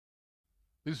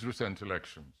these recent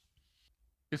elections.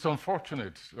 It's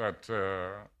unfortunate that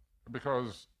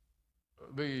because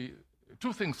the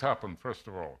two things happened, first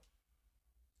of all.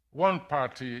 One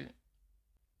party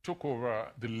took over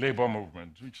the labor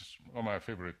movement, which is one of my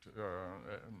favorite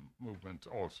movements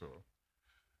also.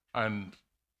 And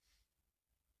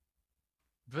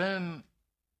then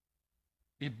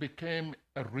it became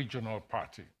a regional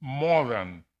party, more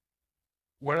than,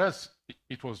 whereas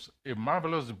it was a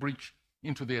marvelous breach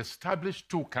into the established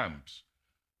two camps.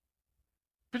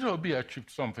 Peter Obi achieved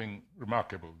something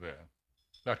remarkable there,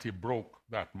 that he broke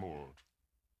that mold.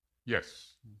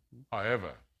 Yes,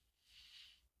 however,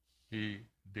 he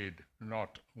did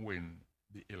not win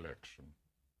the election.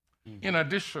 In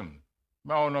addition,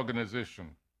 my own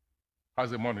organization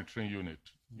has a monitoring unit.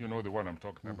 You know the one I'm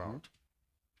talking about.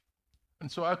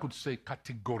 And so I could say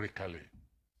categorically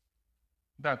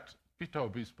that Peter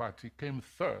Obi's party came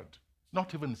third,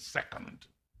 not even second.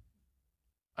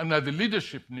 And that the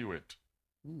leadership knew it.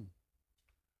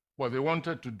 Well, they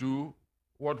wanted to do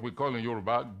what we call in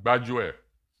Yoruba, gbajue.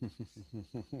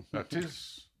 That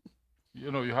is,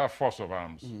 you know, you have force of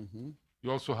arms.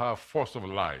 You also have force of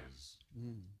lies.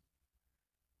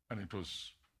 And it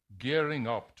was gearing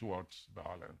up towards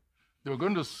violence. They were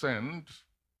going to send,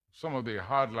 some of the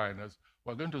hardliners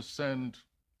were going to send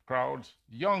crowds,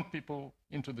 young people,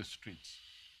 into the streets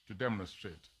to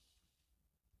demonstrate.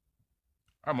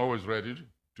 I'm always ready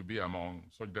to be among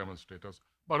such demonstrators,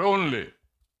 but only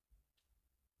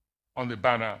on the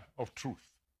banner of truth,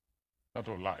 not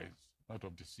of lies, not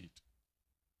of deceit.